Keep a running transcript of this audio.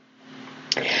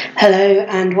Hello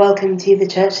and welcome to the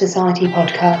Church Society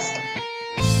podcast.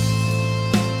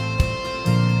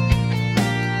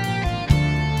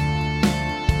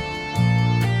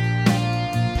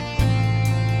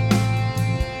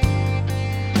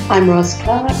 I'm Ros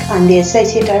Clark, I'm the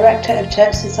Associate Director of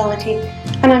Church Society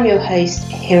and I'm your host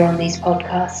here on these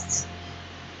podcasts.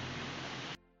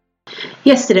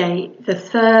 Yesterday, the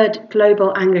third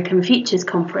Global Anglican Futures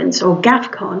Conference, or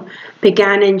GAFCON,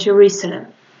 began in Jerusalem.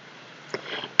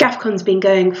 GAFCON's been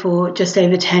going for just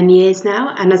over 10 years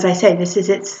now, and as I say, this is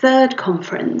its third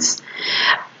conference.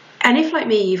 And if, like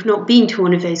me, you've not been to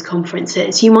one of those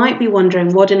conferences, you might be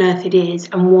wondering what on earth it is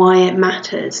and why it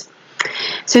matters.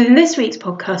 So in this week's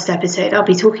podcast episode, I'll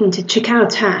be talking to Chikao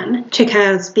Tan.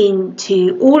 Chikao's been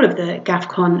to all of the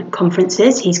GAFCON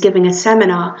conferences. He's giving a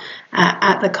seminar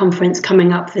at the conference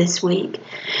coming up this week.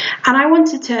 And I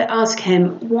wanted to ask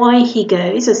him why he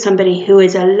goes, as somebody who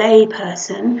is a lay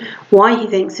person, why he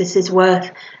thinks this is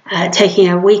worth taking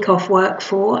a week off work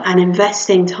for and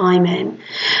investing time in,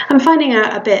 and finding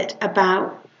out a bit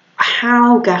about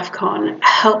how GAFCON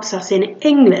helps us in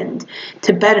England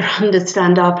to better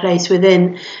understand our place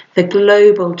within the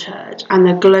global church and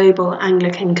the global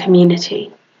Anglican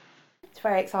community. It's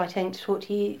very exciting to talk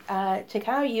to you,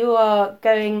 Chikao. You are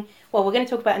going, well, we're going to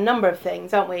talk about a number of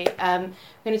things, aren't we? We're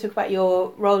going to talk about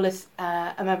your role as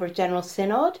a member of General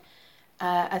Synod,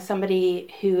 as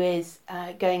somebody who is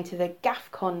going to the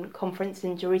GAFCON conference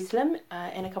in Jerusalem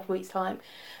in a couple of weeks' time.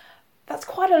 That's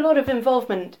quite a lot of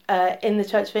involvement in the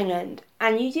Church of England.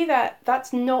 And you do that,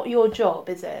 that's not your job,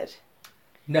 is it?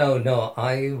 No.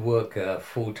 I work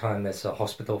full-time as a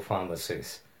hospital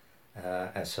pharmacist,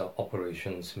 as an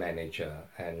operations manager.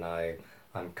 And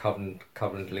I'm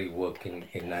currently working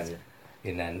in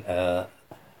a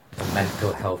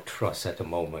mental health trust at the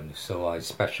moment. So I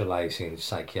specialize in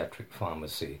psychiatric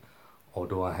pharmacy,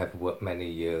 although I have worked many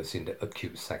years in the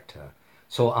acute sector.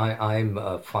 So I'm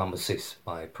a pharmacist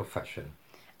by profession.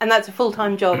 And that's a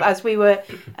full-time job. As we were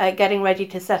getting ready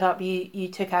to set up, you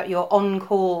took out your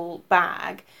on-call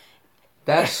bag.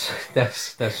 That's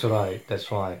right.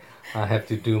 That's why I have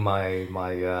to do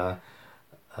my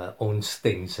own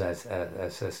stings as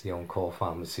the on-call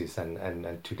pharmacist,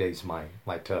 and today's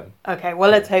my turn. Okay. Well,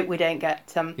 let's hope we don't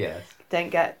get yes.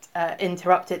 Don't get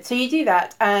interrupted. So you do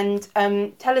that, and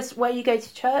tell us where you go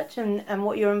to church and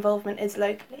what your involvement is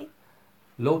locally.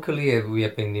 Locally, we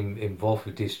have been involved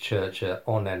with this church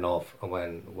on and off.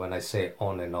 When I say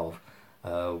on and off,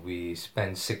 we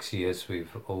spent 6 years with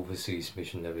Overseas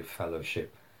Missionary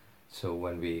Fellowship. So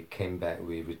when we came back,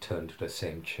 we returned to the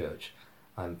same church.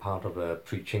 I'm part of the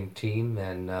preaching team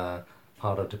and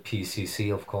part of the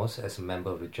PCC, of course, as a member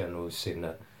of the General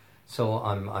Synod. So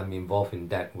I'm involved in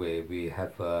that way. We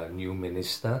have a new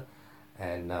minister,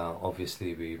 and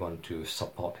obviously we want to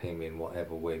support him in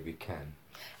whatever way we can.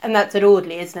 And that's at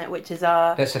Audley, isn't it? Which is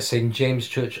That's at St James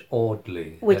Church,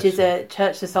 Audley. Which is a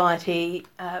Church Society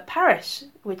parish.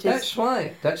 That's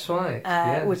right.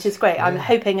 Yes. Which is great. Yeah. I'm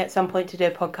hoping at some point to do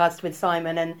a podcast with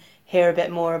Simon and hear a bit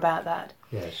more about that.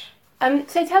 Yes.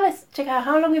 So tell us, Chikao,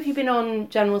 how long have you been on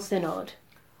General Synod?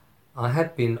 I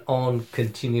have been on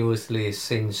continuously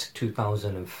since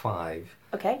 2005.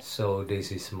 Okay. So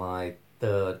this is my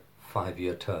third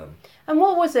 5-year term. And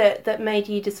what was it that made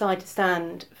you decide to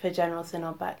stand for General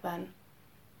Synod back then?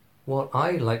 Well,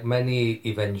 I, like many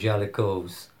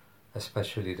evangelicals,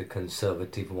 especially the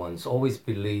conservative ones, always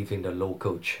believe in the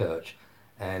local church.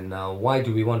 And why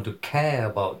do we want to care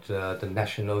about the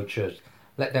national church?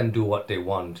 Let them do what they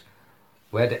want.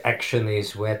 Where the action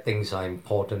is, where things are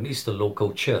important, is the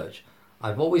local church.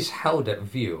 I've always held that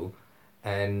view,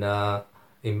 and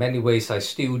in many ways I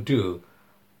still do.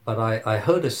 But I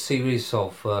heard a series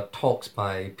of talks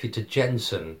by Peter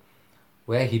Jensen,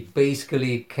 where he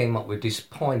basically came up with this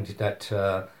point that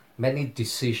many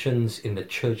decisions in the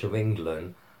Church of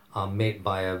England are made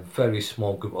by a very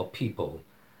small group of people.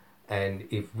 And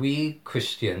if we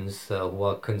Christians who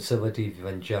are conservative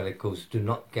evangelicals do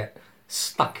not get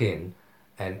stuck in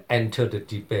and enter the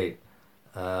debate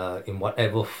in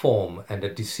whatever form, and the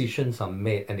decisions are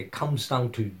made, and it comes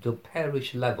down to the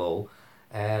parish level,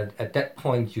 and at that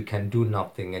point you can do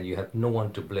nothing and you have no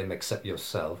one to blame except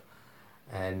yourself.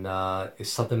 And it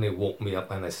suddenly woke me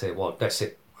up, and I said, well, that's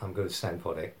it, I'm going to stand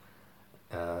for it.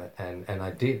 And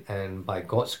I did, and by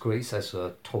God's grace, as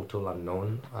a total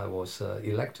unknown, I was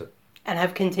elected. And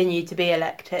have continued to be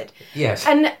elected. Yes.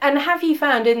 And have you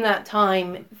found in that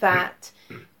time that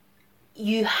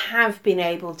you have been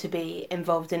able to be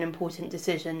involved in important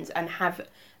decisions and have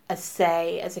a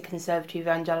say as a conservative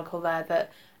evangelical there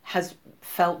that has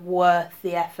felt worth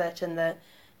the effort and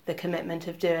the commitment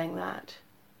of doing that?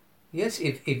 Yes,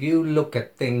 if you look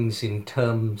at things in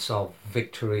terms of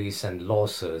victories and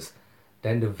losses,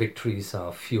 then the victories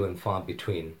are few and far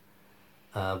between.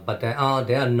 But there are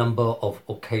a number of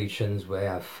occasions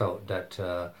where I felt that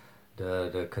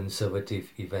the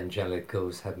conservative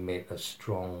evangelicals have made a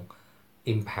strong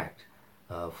impact.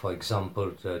 For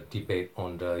example, the debate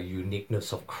on the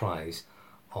uniqueness of Christ.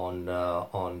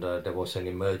 There was an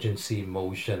emergency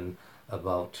motion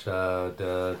about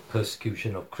the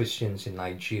persecution of Christians in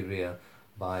Nigeria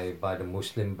by the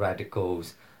Muslim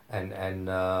radicals, and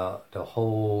the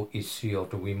whole issue of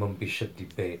the women bishop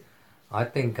debate. I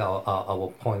think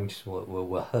our points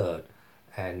were heard,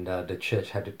 and the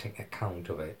church had to take account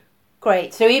of it.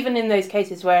 Great. So even in those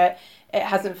cases where it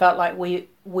hasn't felt like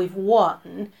we've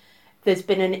won, there's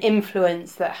been an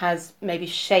influence that has maybe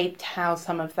shaped how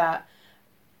some of that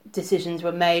decisions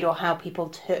were made, or how people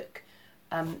took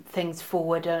things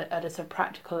forward at a sort of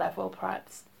practical level,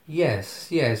 perhaps.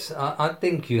 Yes. I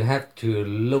think you have to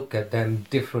look at them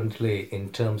differently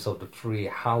in terms of the three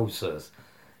houses.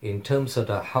 In terms of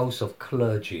the house of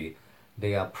clergy,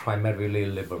 they are primarily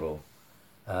liberal.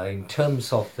 In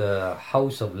terms of the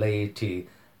house of laity,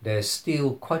 there's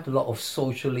still quite a lot of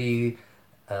socially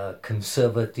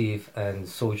conservative and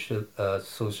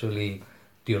socially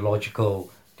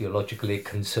theologically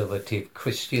conservative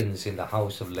Christians in the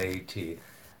house of laity,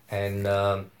 and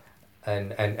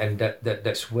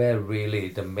that's where really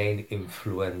the main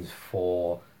influence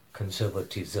for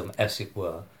conservatism, as it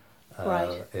were,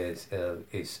 Right. is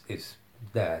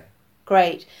there.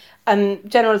 Great.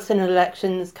 General Synod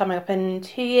elections coming up in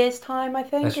 2 years' time, I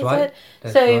think, That's is right. it?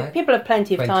 That's so right. people have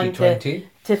plenty of time 2020.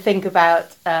 to think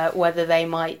about whether they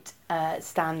might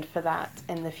stand for that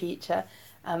in the future.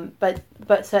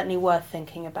 But certainly worth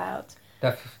thinking about.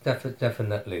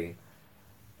 Definitely.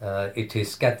 It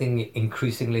is getting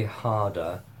increasingly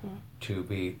harder to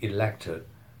be elected,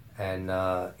 and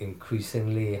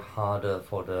increasingly harder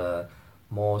for the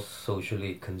more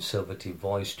socially conservative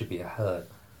voice to be heard.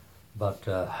 But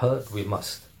heard we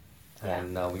must,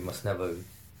 and we must never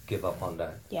give up on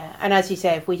that. Yeah, and as you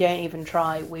say, if we don't even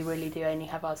try, we really do only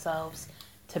have ourselves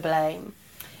to blame.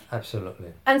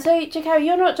 Absolutely. And so, Jakari,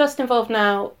 you're not just involved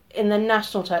now in the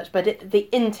national church, but the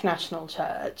international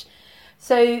church.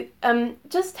 So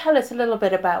just tell us a little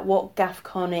bit about what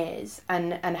GAFCON is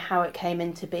and how it came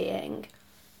into being.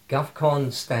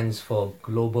 GAFCON stands for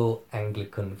Global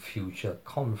Anglican Future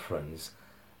Conference,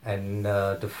 and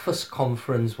the first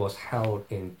conference was held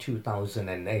in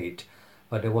 2008,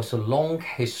 but there was a long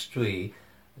history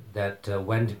that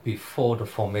went before the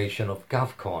formation of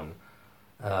GAFCON.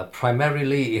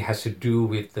 Primarily, it has to do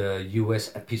with the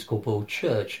U.S. Episcopal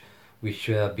Church, which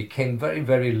became very,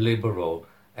 very liberal.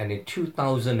 And in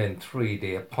 2003,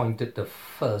 they appointed the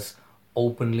first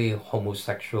openly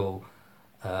homosexual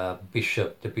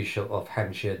bishop, the Bishop of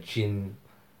Hampshire, Gene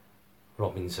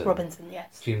Robinson.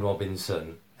 Gene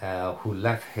Robinson, who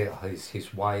left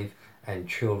his wife and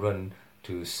children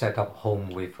to set up home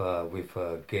with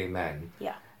a gay man.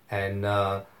 Yeah. And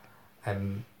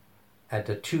at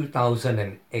the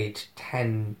 2008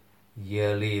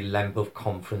 10-yearly Lambeth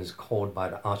Conference called by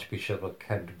the Archbishop of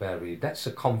Canterbury, that's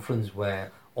a conference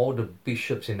where all the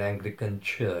bishops in the Anglican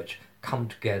Church come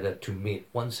together to meet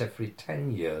once every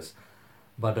 10 years.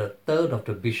 But a third of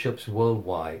the bishops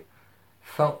worldwide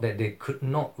felt that they could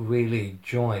not really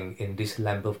join in this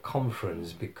Lambeth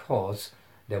Conference because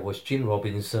there was Gene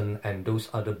Robinson and those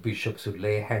other bishops who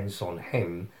lay hands on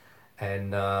him,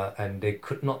 and they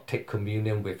could not take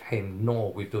communion with him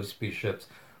nor with those bishops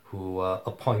who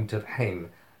appointed him.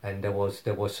 And there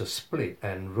was a split,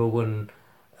 and Rowan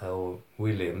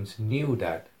Williams knew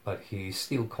that, but he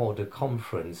still called the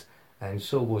conference, and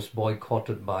so was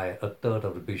boycotted by a third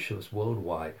of the bishops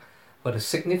worldwide. But a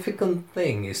significant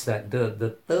thing is that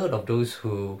the third of those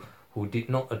who did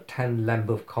not attend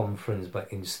Lambeth Conference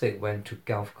but instead went to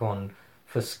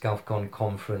first GAFCON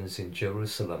conference in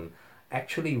Jerusalem,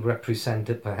 actually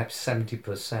represented perhaps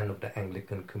 70% of the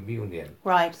Anglican Communion.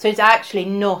 Right, so it's actually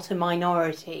not a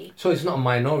minority. So it's not a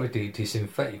minority, it is in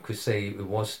fact, you could say it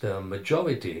was the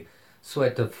majority. So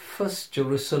at the first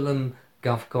Jerusalem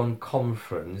GAFCON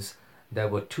conference, there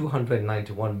were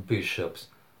 291 bishops,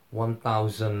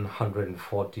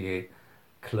 1,148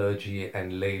 clergy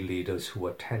and lay leaders who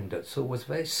attended. So it was a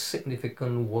very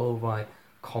significant worldwide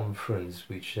conference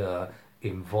which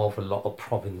involved a lot of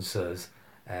provinces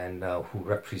and who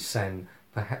represent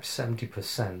perhaps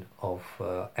 70% of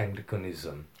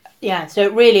Anglicanism. Yeah, so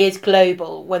it really is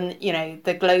global. When,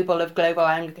 the global of Global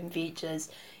Anglican Futures,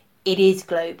 it is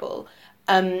global.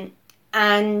 And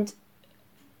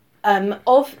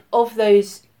of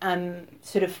those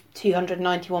sort of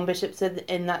 291 bishops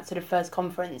in that sort of first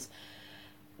conference,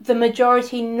 the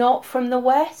majority not from the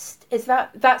West? Is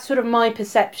that's sort of my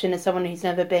perception as someone who's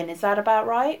never been? Is that about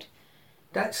right?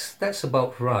 That's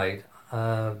about right.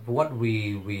 What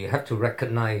we have to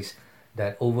recognize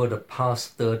that over the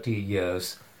past 30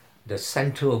 years, the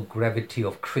center of gravity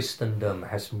of Christendom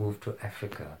has moved to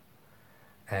Africa,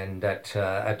 and that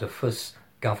at the first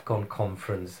GovCon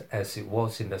conference, as it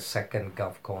was in the second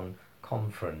GovCon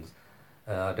conference,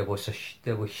 there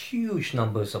were huge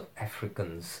numbers of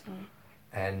Africans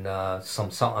and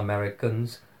some South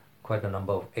Americans, quite a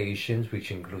number of Asians,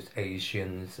 which includes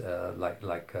Asians like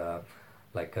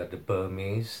the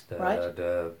Burmese,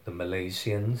 the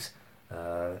Malaysians,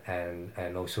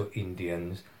 and also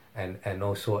Indians, and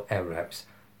also Arabs.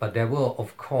 But there were,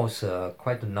 of course,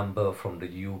 quite a number from the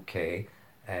UK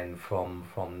and from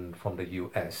the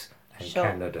US and Sure.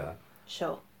 Canada.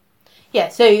 Sure. Yeah,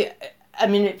 so, I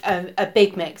mean, a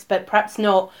big mix, but perhaps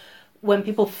not when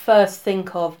people first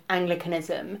think of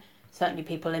Anglicanism, certainly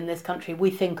people in this country,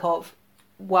 we think of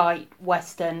white,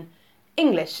 Western,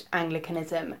 English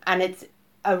Anglicanism. And it's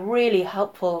a really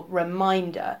helpful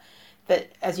reminder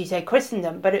that, as you say,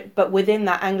 Christendom, but within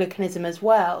that Anglicanism as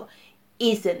well,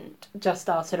 isn't just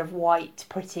our sort of white,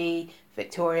 pretty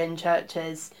Victorian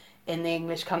churches in the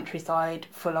English countryside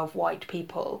full of white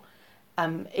people.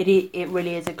 It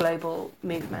really is a global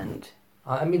movement.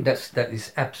 I mean, that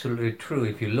is absolutely true.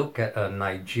 If you look at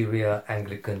Nigeria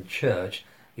Anglican Church,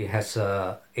 it has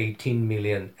 18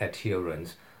 million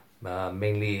adherents.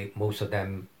 Mainly, most of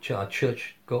them are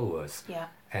church goers. Yeah.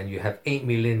 And you have 8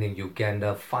 million in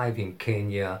Uganda, 5 in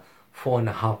Kenya,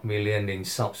 4.5 million in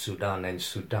South Sudan and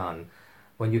Sudan.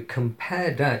 When you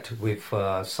compare that with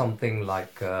something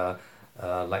like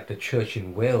the church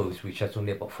in Wales, which has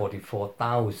only about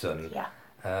 44,000, Yeah.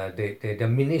 they're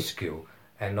minuscule.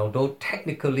 And although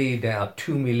technically there are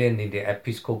 2 million in the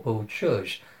Episcopal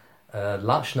Church,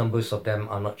 large numbers of them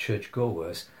are not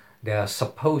churchgoers. There are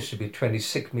supposed to be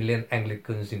 26 million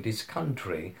Anglicans in this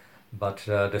country, but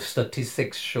the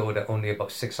statistics show that only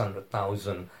about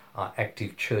 600,000 are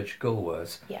active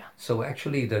churchgoers. Yeah. So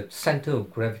actually the center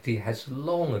of gravity has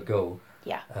long ago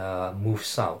moved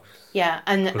south. Yeah,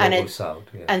 and Global south.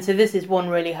 Yeah. and so this is one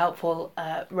really helpful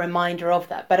reminder of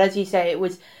that. But as you say, it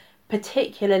was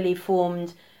particularly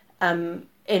formed in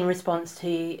response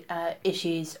to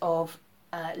issues of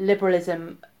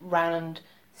liberalism around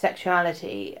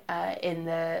sexuality in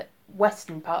the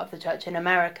western part of the church in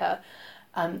America,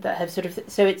 that have sort of,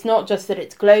 so it's not just that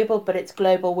it's global, but it's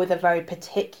global with a very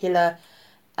particular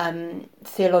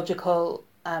theological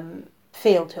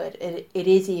feel to it. It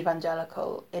is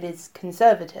evangelical, it is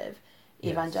conservative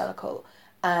evangelical,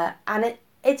 and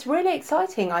it's really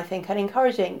exciting, I think, and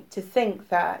encouraging to think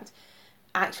that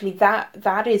actually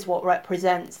that is what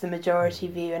represents the majority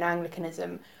view in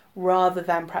Anglicanism, rather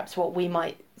than perhaps what we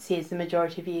might see as the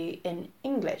majority view in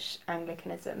English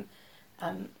Anglicanism.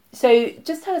 So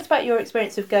just tell us about your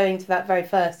experience of going to that very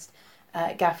first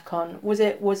GAFCON. Was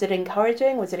it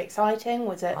encouraging? Was it exciting?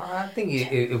 Was it? I think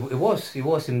it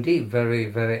was indeed very,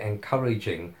 very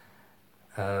encouraging.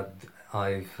 When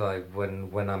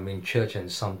I'm in church and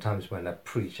sometimes when I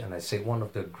preach and I say one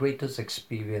of the greatest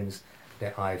experience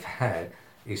that I've had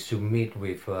is to meet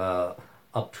with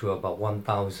up to about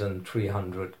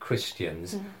 1,300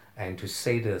 Christians and to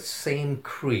say the same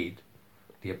creed,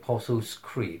 the Apostles'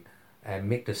 Creed, and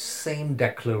make the same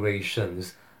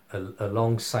declarations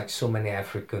alongside so many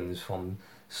Africans from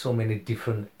so many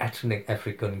different ethnic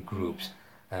African groups,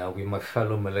 with my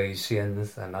fellow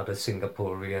Malaysians and other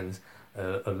Singaporeans,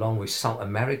 along with South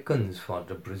Americans, for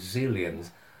the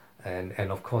Brazilians, and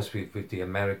of course with the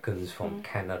Americans from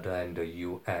Canada and the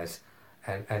US,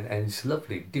 and it's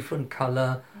lovely, different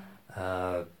color,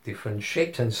 different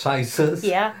shapes and sizes,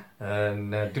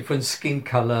 and different skin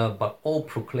color, but all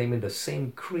proclaiming the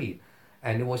same creed.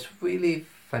 And it was really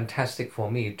fantastic for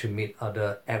me to meet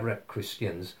other Arab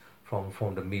Christians from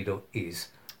the Middle East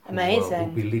who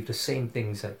believe the same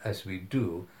things as we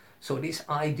do. So this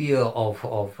idea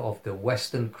of the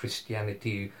Western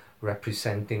Christianity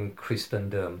representing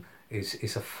Christendom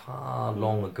is a far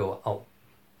long ago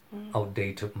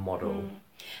outdated model.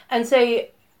 And so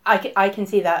I can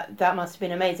see that must have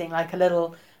been amazing, like a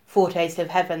little foretaste of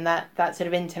heaven, that sort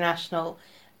of international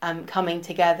coming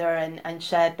together and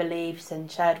shared beliefs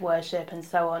and shared worship and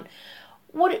so on.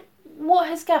 What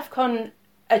has GAFCON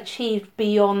achieved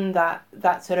beyond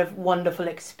that sort of wonderful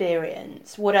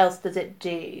experience? What else does it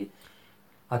do?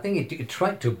 I think it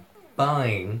tried to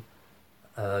bind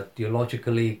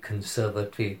theologically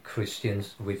conservative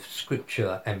Christians with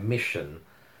scripture and mission.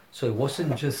 So it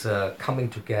wasn't just coming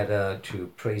together to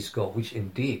praise God, which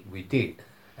indeed we did,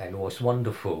 and it was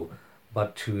wonderful.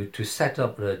 but to set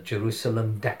up the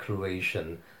Jerusalem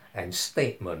Declaration and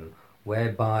statement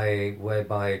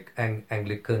whereby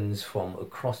Anglicans from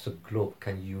across the globe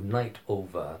can unite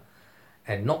over.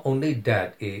 And not only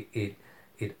that, it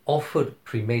offered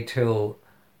prenatal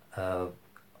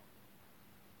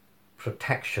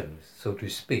protection, so to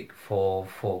speak, for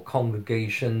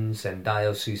congregations and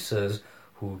dioceses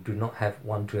who do not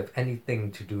want to have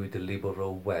anything to do with the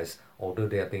liberal West, although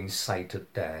they are being cited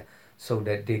there, so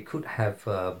that they could have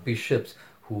bishops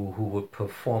who would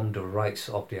perform the rights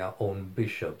of their own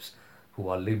bishops who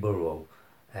are liberal.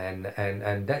 And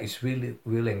that is really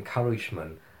real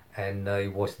encouragement. And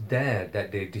it was there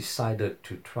that they decided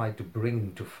to try to bring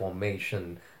into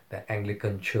formation the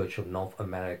Anglican Church of North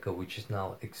America, which is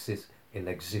now in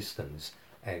existence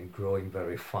and growing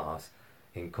very fast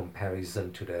in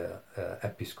comparison to the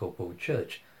Episcopal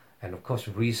Church. And of course,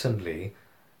 recently,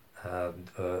 a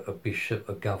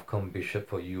GovCon bishop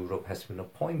for Europe has been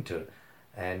appointed,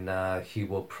 and he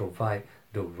will provide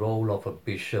the role of a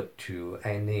bishop to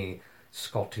any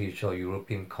Scottish or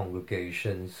European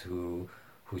congregations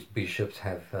whose bishops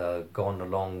have gone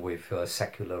along with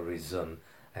secularism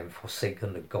and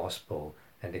forsaken the gospel,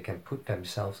 and they can put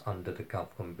themselves under the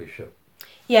GovCon bishop.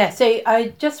 Yeah, so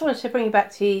I just wanted to bring you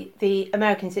back to the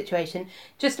American situation,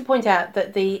 just to point out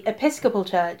that the Episcopal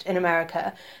Church in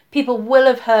America, people will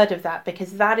have heard of that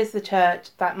because that is the church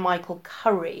that Michael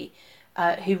Curry,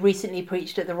 who recently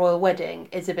preached at the royal wedding,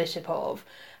 is a bishop of.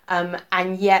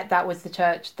 And yet that was the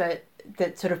church that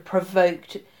sort of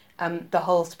provoked the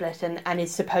whole split and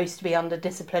is supposed to be under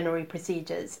disciplinary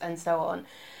procedures and so on.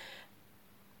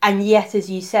 And yet, as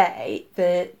you say,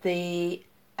 the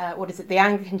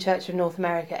Anglican Church of North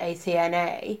America,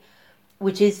 ACNA,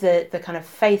 which is the kind of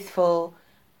faithful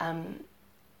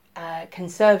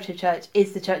conservative church,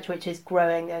 is the church which is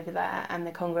growing over there, and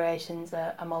the congregations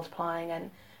are multiplying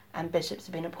and bishops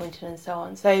have been appointed and so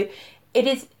on. So it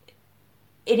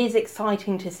is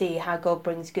exciting to see how God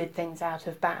brings good things out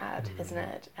of bad, isn't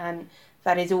it? And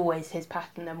that is always his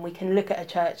pattern. And we can look at a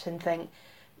church and think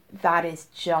that is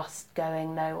just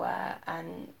going nowhere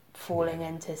and falling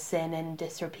into sin and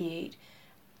disrepute,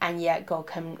 and yet God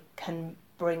can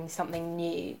bring something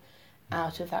new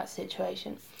out of that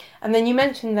situation. And then you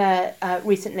mentioned there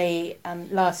recently,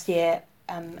 last year,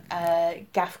 a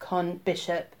GAFCON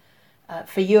bishop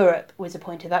for Europe was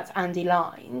appointed. That's Andy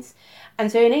Lines. And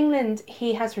so in England,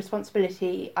 he has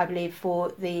responsibility, I believe,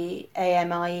 for the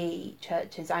AMIE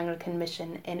churches, Anglican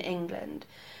Mission in England.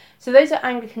 So those are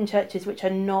Anglican churches which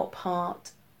are not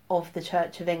part of the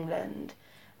Church of England.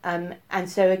 And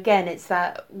so again, it's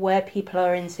that where people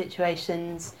are in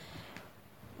situations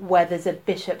where there's a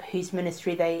bishop whose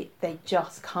ministry they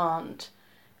just can't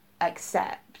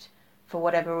accept for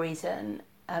whatever reason,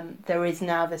 there is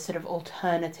now this sort of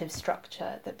alternative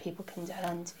structure that people can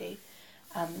turn to.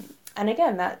 And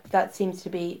again, that seems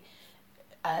to be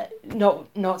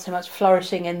not so much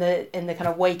flourishing in the kind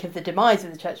of wake of the demise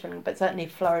of the Church of England, but certainly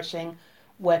flourishing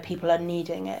where people are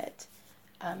needing it.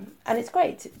 And it's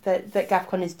great that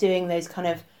GAFCON is doing those kind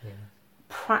of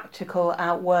practical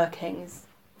outworkings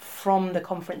from the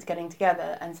conference getting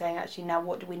together and saying, actually, now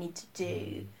what do we need to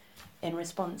do in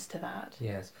response to that?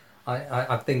 Yes,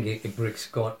 I think it breaks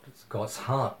God's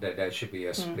heart that there should be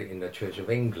a split in the Church of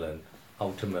England,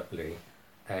 ultimately.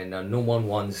 And no one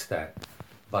wants that.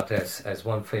 But as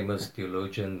one famous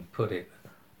theologian put it,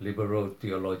 liberal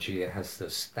theology has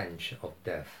the stench of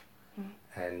death.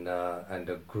 And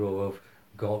the growth,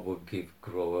 God will give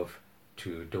growth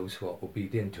to those who are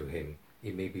obedient to him.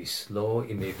 It may be slow,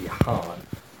 it may be hard,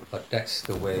 but that's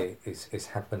the way it's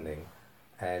happening.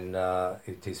 And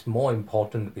it is more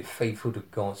important to be faithful to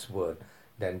God's word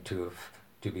than to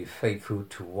be faithful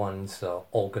to one's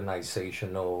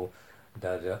organizational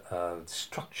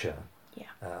structure.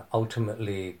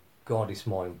 Ultimately, God is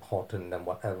more important than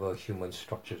whatever human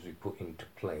structures we put into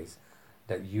place.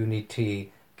 That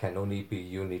unity can only be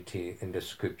unity in the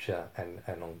scripture and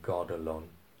on God alone.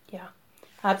 Yeah,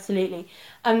 absolutely.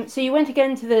 So you went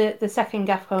again to the second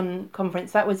GAFCON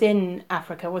conference. That was in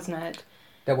Africa, wasn't it?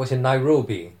 That was in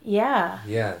Nairobi. Yeah.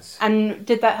 Yes. And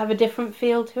did that have a different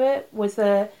feel to it? Was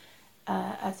there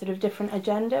a sort of different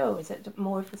agenda, or was it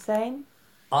more of the same?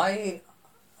 I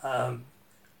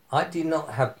did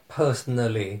not have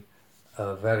personally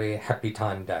a very happy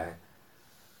time there.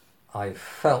 I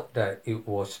felt that it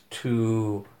was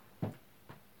too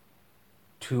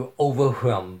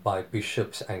overwhelmed by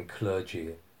bishops and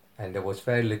clergy, and there was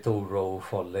very little role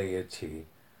for laity.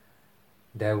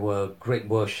 There were great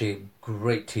worship,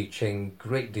 great teaching,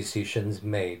 great decisions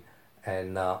made,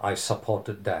 and I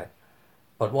supported that.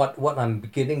 But what I'm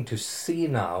beginning to see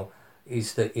now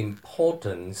is the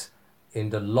importance in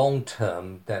the long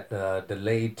term that the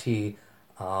laity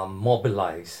are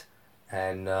mobilized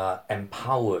and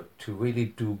empowered to really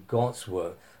do God's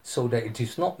work, so that it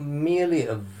is not merely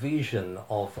a vision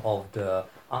of the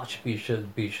archbishops,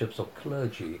 bishops or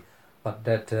clergy, but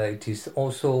that it is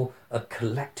also a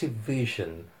collective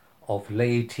vision of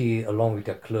laity along with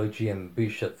the clergy and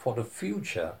bishop for the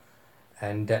future,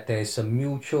 and that there is a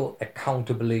mutual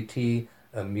accountability,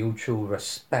 a mutual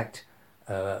respect,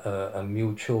 a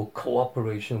mutual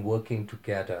cooperation working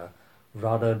together,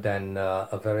 rather than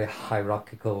a very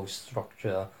hierarchical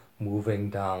structure moving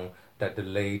down, that the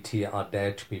laity are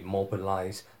there to be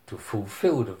mobilized to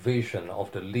fulfill the vision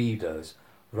of the leaders,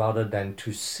 rather than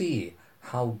to see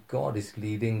how God is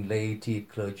leading laity,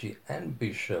 clergy and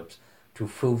bishops to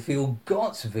fulfill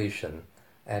God's vision.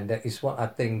 And that is what I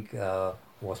think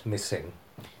was missing.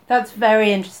 That's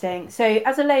very interesting. So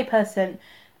as a layperson,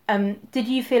 did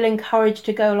you feel encouraged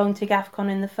to go along to GAFCON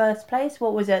in the first place?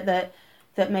 What was it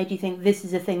that made you think this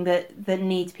is a thing that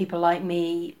needs people like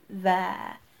me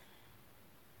there?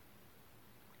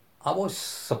 I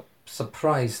was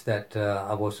surprised that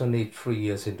I was only 3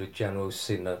 years into General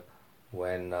Synod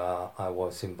when I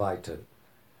was invited.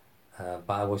 But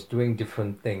I was doing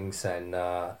different things, and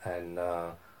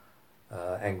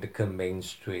Anglican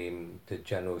Mainstream, the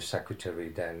General Secretary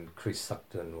then, Chris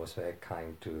Sugden, was very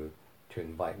kind to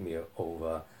invite me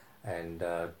over and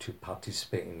to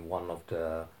participate in one of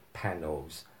the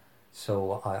panels.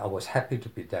 So I was happy to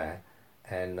be there,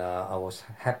 and I was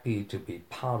happy to be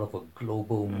part of a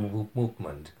global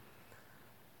movement.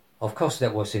 Of course,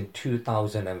 that was in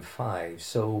 2005,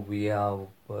 so we are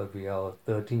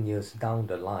 13 years down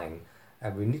the line,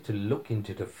 and we need to look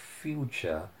into the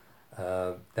future,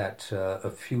 a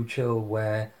future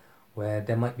where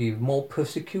there might be more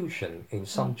persecution in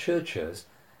some churches,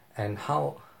 and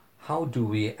how do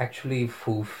we actually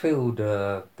fulfill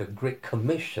the Great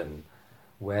Commission,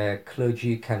 where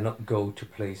clergy cannot go to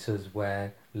places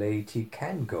where laity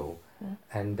can go.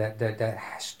 And that there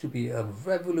has to be a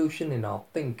revolution in our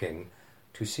thinking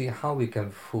to see how we can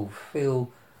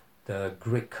fulfill the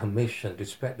Great Commission to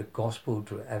spread the gospel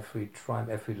to every tribe,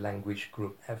 every language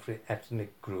group, every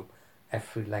ethnic group,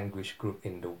 every language group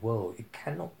in the world. It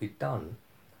cannot be done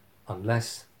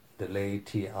unless the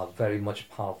laity are very much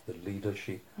part of the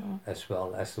leadership as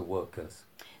well as the workers.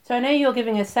 So I know you're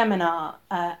giving a seminar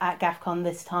at GAFCON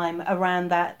this time around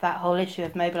that whole issue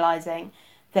of mobilising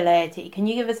the laity. Can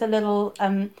you give us a little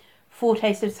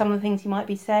foretaste of some of the things you might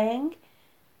be saying?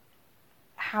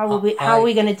 How are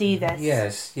we going to do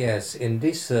this? Yes. In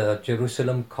this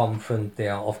Jerusalem conference,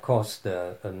 there are, of course,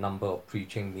 a number of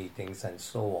preaching meetings and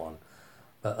so on.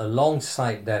 But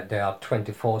alongside that, there are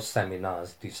 24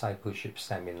 seminars, discipleship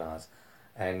seminars.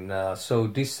 And so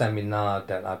this seminar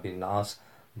that I've been asked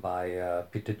by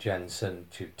Peter Jensen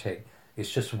to take is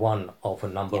just one of a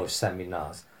number of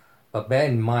seminars. But bear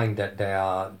in mind that there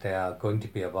are going to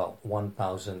be about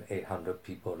 1,800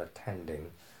 people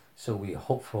attending. So we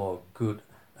hope for good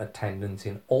attendance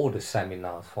in all the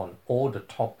seminars on all the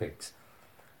topics.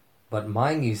 But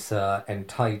mine is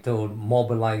entitled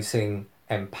Mobilizing,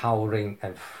 Empowering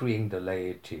and Freeing the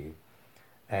Laity.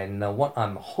 And what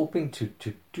I'm hoping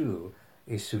to do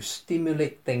is to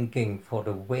stimulate thinking for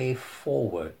the way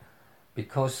forward.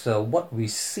 Because what we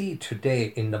see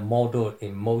today in the model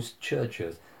in most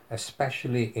churches,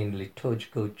 especially in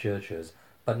liturgical churches,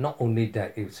 but not only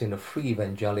that, it's in the free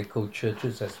evangelical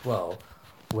churches as well,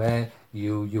 where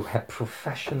you have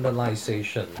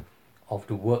professionalization of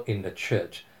the work in the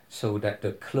church, so that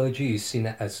the clergy is seen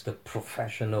as the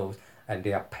professionals and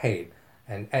they are paid,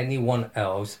 and anyone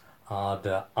else are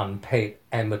the unpaid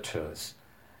amateurs.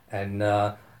 And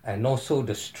also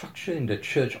the structure in the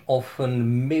church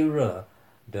often mirror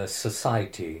the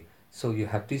society. So you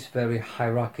have this very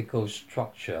hierarchical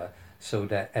structure, so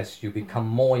that as you become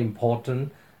more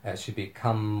important, as you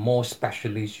become more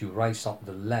specialist, you rise up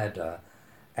the ladder.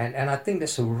 And I think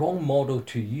that's a wrong model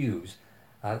to use.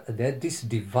 That this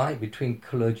divide between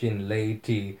clergy and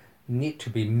laity need to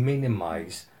be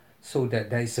minimized, so that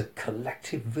there is a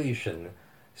collective vision,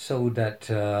 so that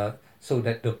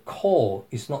the call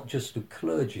is not just to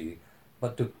clergy,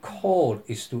 but the call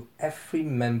is to every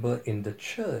member in the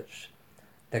church.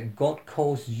 That God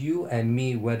calls you and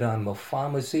me, whether I'm a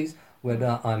pharmacist,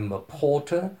 whether I'm a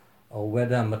porter, or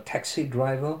whether I'm a taxi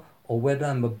driver, or whether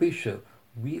I'm a bishop.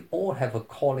 We all have a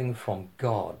calling from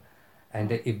God. And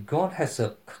that if God has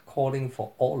a calling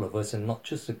for all of us and not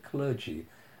just the clergy,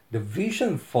 the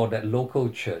vision for that local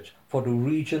church, for the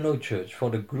regional church, for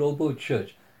the global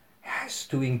church has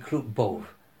to include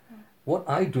both. What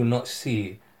I do not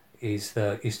see is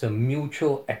the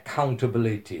mutual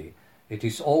accountability, It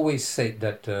is always said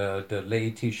that the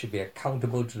laity should be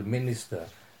accountable to the minister,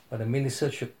 but the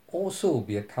minister should also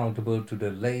be accountable to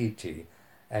the laity.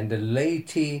 And the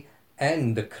laity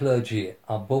and the clergy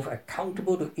are both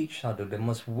accountable to each other. They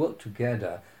must work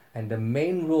together. And the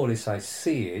main role, as I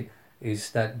see it,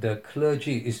 is that the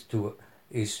clergy is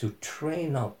to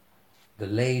train up the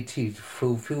laity to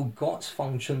fulfill God's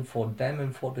function for them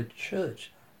and for the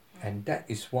church. And that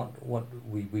is what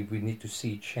we need to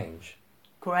see change.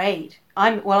 Great.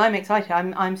 I'm excited.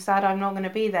 I'm sad I'm not going to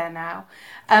be there now.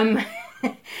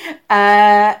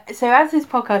 So as this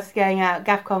podcast is going out,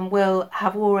 GAFCON will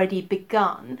have already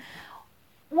begun.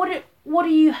 What are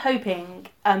you hoping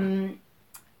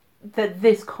that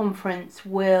this conference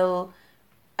will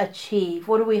achieve?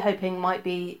 What are we hoping might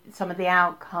be some of the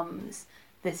outcomes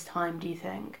this time, do you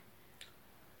think?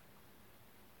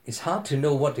 It's hard to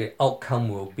know what the outcome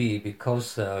will be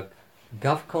because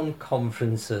GAFCON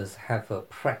conferences have a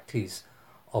practice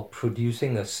of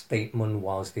producing a statement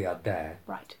whilst they are there.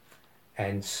 Right.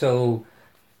 And so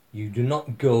you do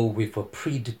not go with a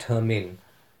predetermined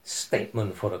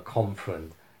statement for the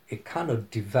conference. It kind of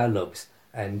develops,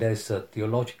 and there's a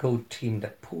theological team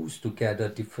that pulls together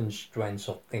different strands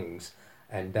of things,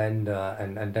 and then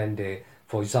they,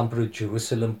 for example, the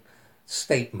Jerusalem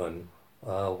statement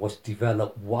was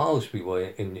developed whilst we were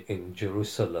in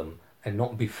Jerusalem and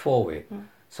not before it.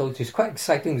 So it is quite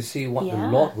exciting to see what the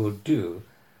Lord will do.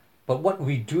 But what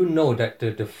we do know that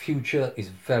the future is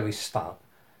very stark.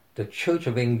 The Church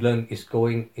of England is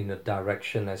going in a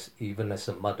direction as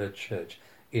a mother church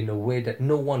in a way that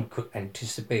no one could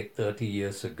anticipate 30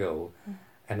 years ago.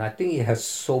 And I think it has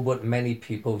sobered many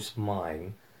people's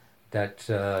mind that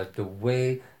the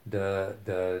way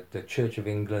the Church of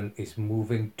England is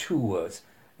moving towards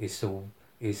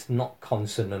is not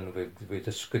consonant with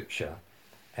the scripture,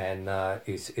 and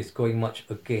is going much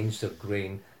against the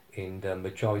grain in the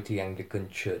majority Anglican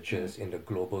churches in the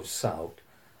global south,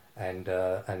 and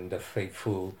the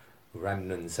faithful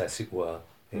remnants, as it were,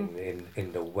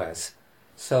 in the west.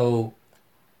 So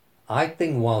I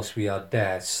think whilst we are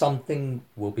there, something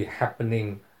will be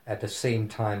happening at the same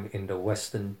time in the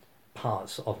western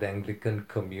parts of the Anglican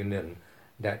communion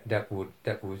that would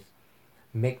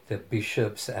make the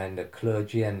bishops and the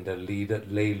clergy and the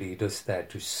lay leaders there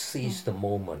to seize the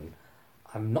moment.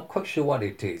 I'm not quite sure what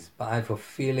it is, but I have a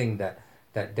feeling that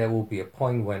there will be a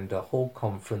point when the whole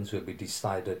conference will be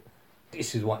decided,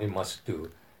 this is what it must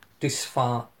do, this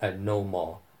far and no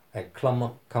more, and come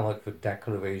up with a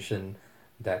declaration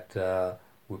that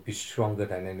would be stronger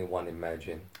than anyone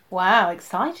imagined. Wow,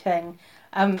 exciting!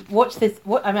 Watch this.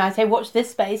 Watch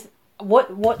this space.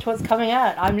 Watch what's coming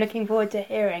out. I'm looking forward to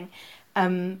hearing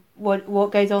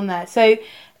what goes on there. So,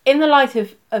 in the light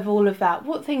of all of that,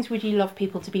 what things would you love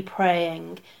people to be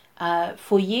praying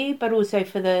for you, but also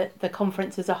for the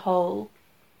conference as a whole?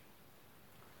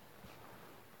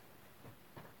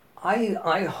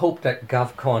 I hope that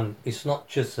GAFCON is not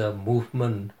just a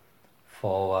movement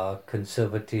for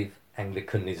conservative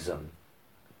Anglicanism,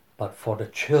 but for the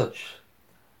church.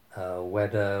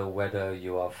 Whether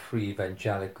you are free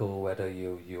evangelical, whether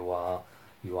you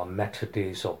are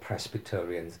Methodist or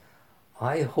Presbyterians,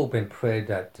 I hope and pray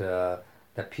that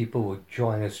people will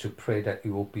join us to pray that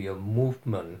it will be a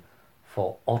movement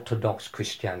for Orthodox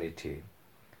Christianity.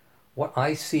 What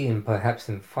I see in perhaps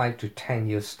in 5 to 10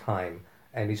 years' time,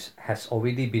 and it has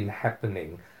already been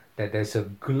happening, that there's a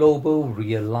global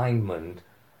realignment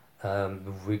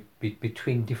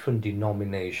between different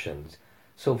denominations.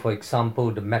 So, for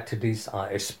example, the Methodists are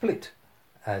a split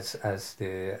as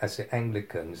the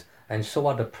Anglicans, and so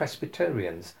are the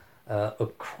Presbyterians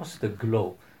across the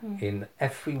globe. In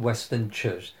every Western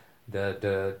church,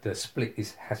 the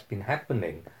split has been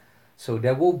happening. So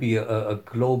there will be a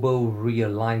global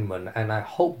realignment, and I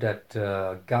hope that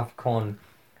GAFCON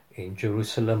in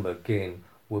Jerusalem again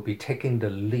will be taking the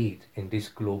lead in this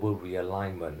global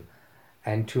realignment,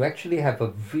 and to actually have a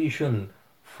vision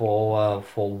for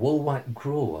worldwide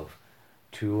growth,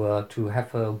 to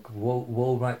have a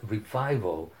worldwide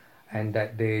revival, and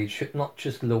that they should not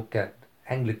just look at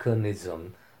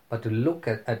Anglicanism, but to look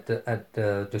at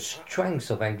the strengths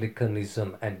of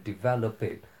Anglicanism and develop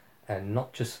it, and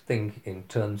not just think in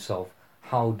terms of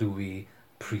how do we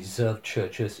preserve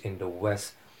churches in the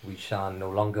West which are no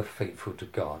longer faithful to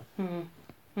God.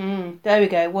 There we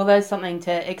go. Well, there's something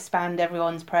to expand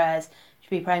everyone's prayers. Should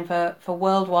be praying for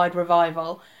worldwide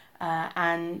revival,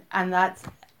 and that's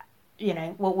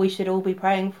what we should all be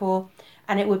praying for.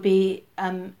 And it would be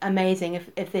amazing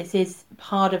if this is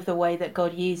part of the way that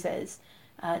God uses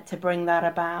to bring that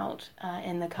about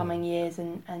in the coming years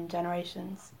and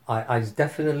generations. I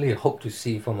definitely hope to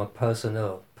see from a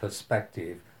personal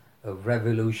perspective a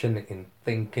revolution in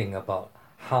thinking about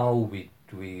how we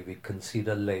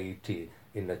consider laity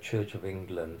in the Church of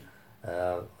England,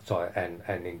 and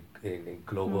in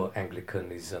global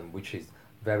Anglicanism, which is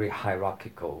very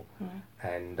hierarchical.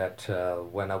 And that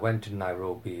when I went to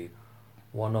Nairobi,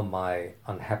 one of my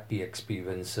unhappy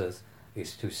experiences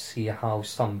is to see how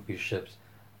some bishops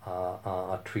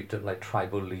are treated like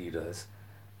tribal leaders,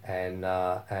 and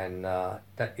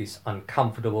that is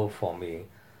uncomfortable for me,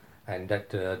 and that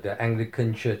the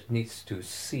Anglican Church needs to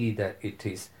see that it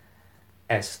is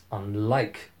as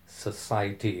unlike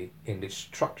society in its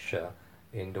structure,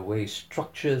 in the way it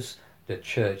structures the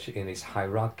church in its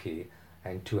hierarchy,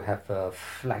 and to have a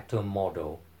flatter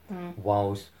model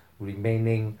whilst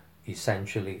remaining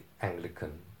essentially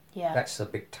Anglican. Yeah. That's a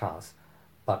big task.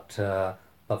 But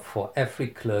for every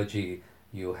clergy,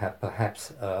 you have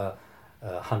perhaps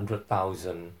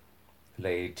 100,000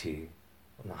 laity.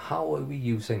 How are we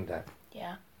using that?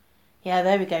 Yeah. Yeah,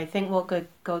 there we go. Think what good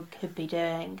God could be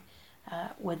doing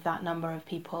with that number of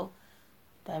people.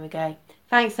 There we go.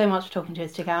 Thanks so much for talking to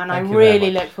us, Chikao, and I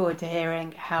really look forward to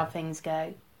hearing how things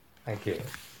go. Thank you.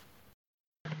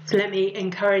 So let me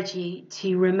encourage you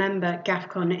to remember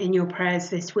GAFCON in your prayers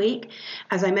this week.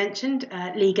 As I mentioned,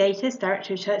 Lee Gatiss,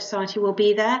 Director of Church Society, will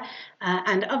be there,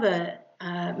 and other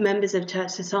members of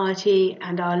Church Society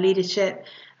and our leadership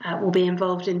will be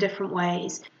involved in different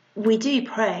ways. We do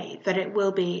pray that it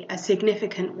will be a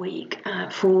significant week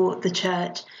for the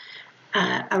Church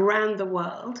around the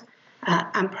world,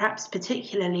 and perhaps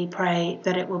particularly pray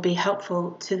that it will be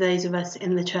helpful to those of us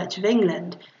in the Church of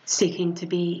England seeking to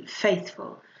be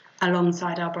faithful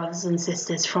alongside our brothers and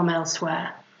sisters from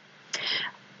elsewhere.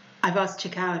 I've asked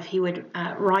Chikao if he would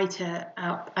write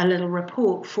a little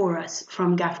report for us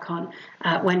from GAFCON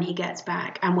when he gets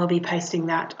back, and we'll be posting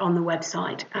that on the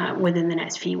website within the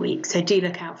next few weeks, so do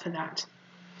look out for that.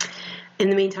 In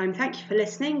the meantime, thank you for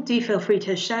listening. Do feel free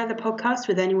to share the podcast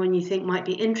with anyone you think might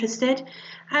be interested,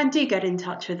 and do get in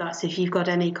touch with us if you've got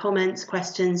any comments,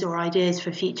 questions or ideas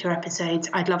for future episodes.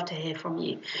 I'd love to hear from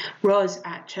you.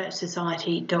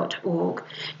 ros@churchsociety.org.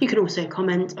 You can also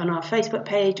comment on our Facebook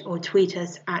page or tweet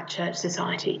us at Church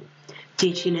Society.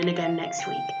 Do tune in again next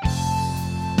week.